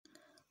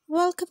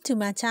Welcome to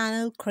my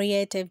channel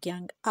Creative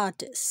Young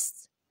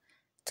Artists.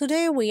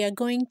 Today we are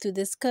going to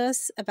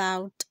discuss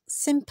about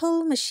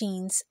simple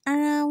machines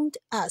around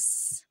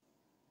us.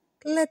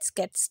 Let's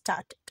get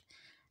started.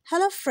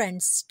 Hello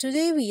friends,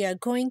 today we are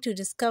going to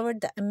discover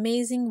the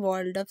amazing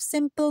world of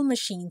simple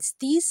machines.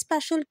 These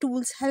special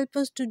tools help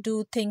us to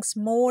do things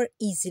more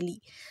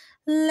easily.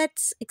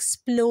 Let's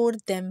explore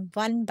them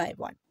one by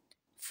one.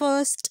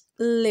 First,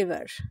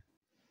 lever.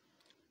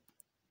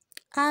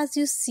 As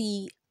you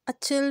see, a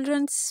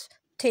children's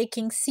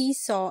taking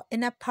seesaw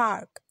in a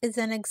park is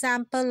an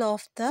example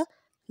of the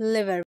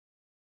lever.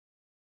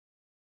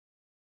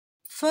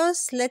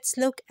 First, let's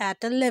look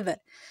at a lever.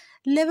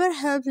 Lever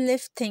help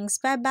lift things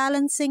by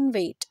balancing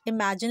weight.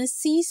 Imagine a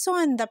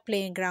seesaw in the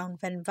playground.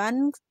 When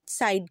one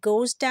side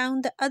goes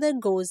down, the other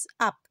goes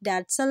up.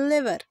 That's a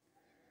lever.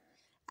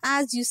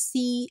 As you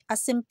see, a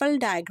simple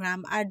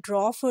diagram I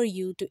draw for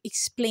you to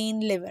explain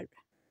lever.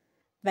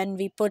 When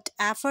we put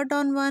effort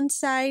on one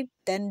side,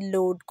 then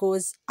load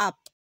goes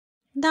up.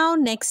 Now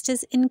next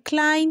is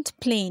inclined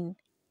plane.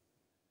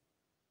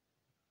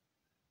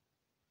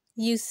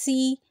 You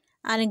see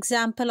an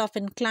example of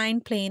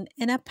inclined plane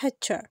in a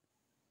picture.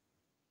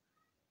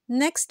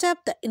 Next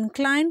up, the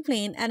inclined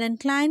plane. An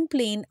inclined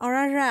plane or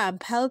a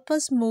ramp help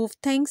us move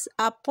things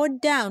up or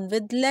down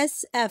with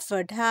less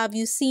effort. Have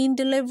you seen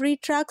delivery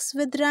trucks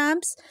with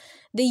ramps?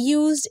 They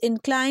used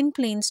inclined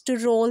planes to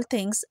roll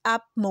things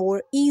up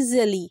more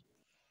easily.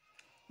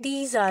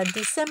 These are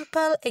the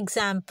simple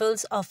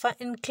examples of an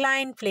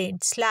inclined plane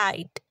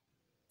slide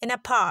in a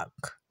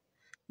park.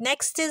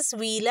 Next is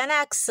wheel and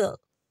axle.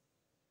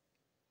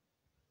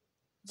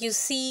 You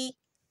see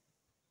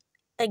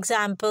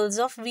examples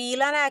of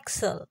wheel and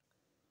axle.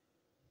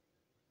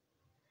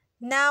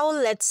 Now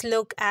let's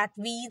look at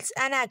wheels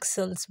and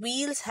axles.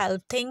 Wheels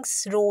help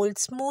things roll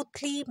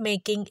smoothly,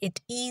 making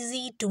it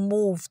easy to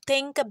move.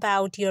 Think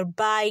about your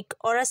bike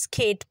or a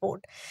skateboard.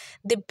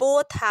 They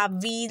both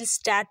have wheels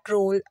that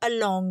roll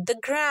along the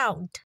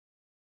ground.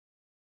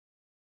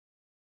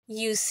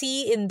 You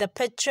see in the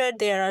picture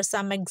there are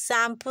some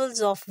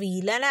examples of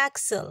wheel and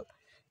axle.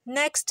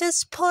 Next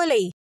is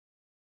pulley.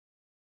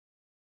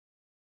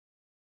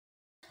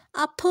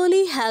 A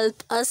pulley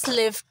helps us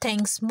lift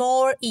things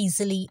more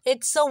easily.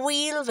 It's a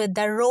wheel with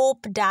a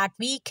rope that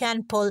we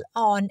can pull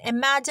on.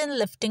 Imagine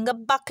lifting a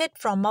bucket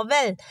from a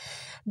well.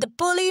 The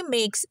pulley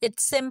makes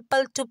it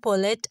simple to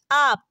pull it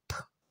up.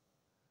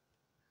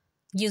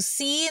 You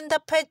see in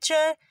the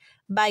picture,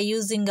 by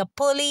using a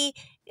pulley,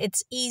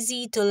 it's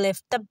easy to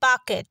lift the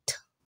bucket.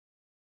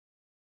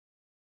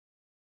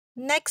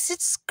 Next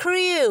is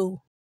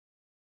screw.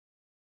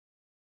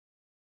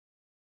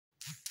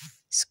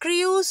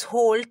 Screws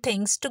hold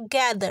things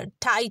together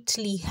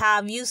tightly.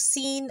 Have you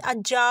seen a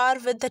jar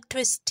with a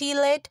twisty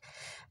lid?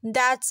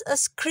 That's a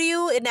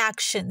screw in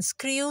action.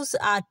 Screws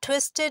are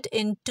twisted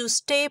in to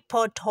stay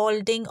put,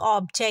 holding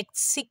objects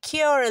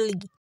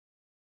securely.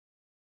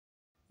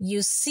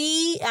 You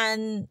see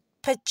a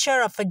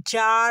picture of a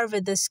jar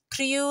with a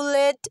screw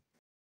lid.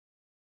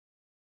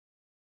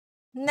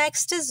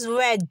 Next is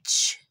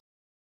wedge.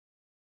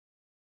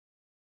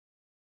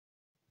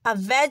 A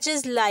wedge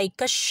is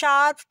like a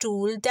sharp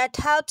tool that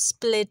helps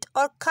split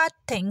or cut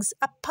things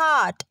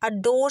apart. A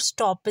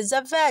doorstop is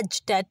a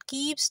wedge that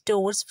keeps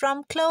doors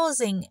from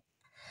closing.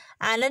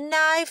 And a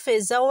knife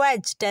is a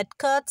wedge that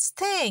cuts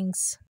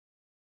things.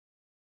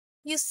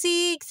 You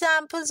see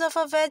examples of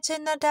a wedge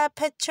in that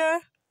picture?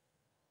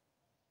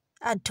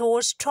 A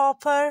door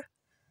stopper.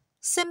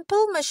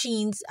 Simple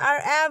machines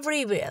are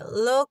everywhere.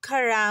 Look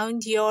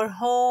around your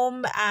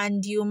home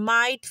and you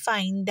might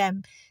find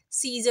them.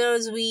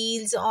 Scissors,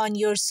 wheels on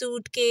your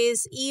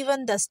suitcase,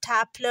 even the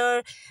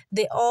stapler,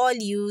 they all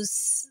use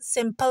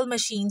simple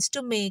machines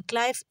to make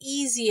life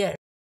easier.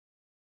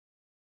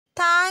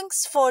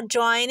 Thanks for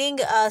joining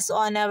us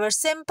on our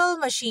simple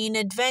machine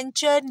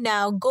adventure.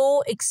 Now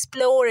go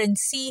explore and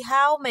see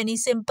how many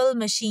simple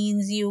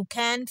machines you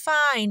can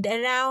find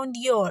around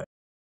your.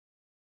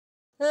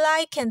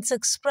 Like and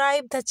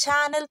subscribe the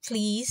channel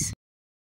please.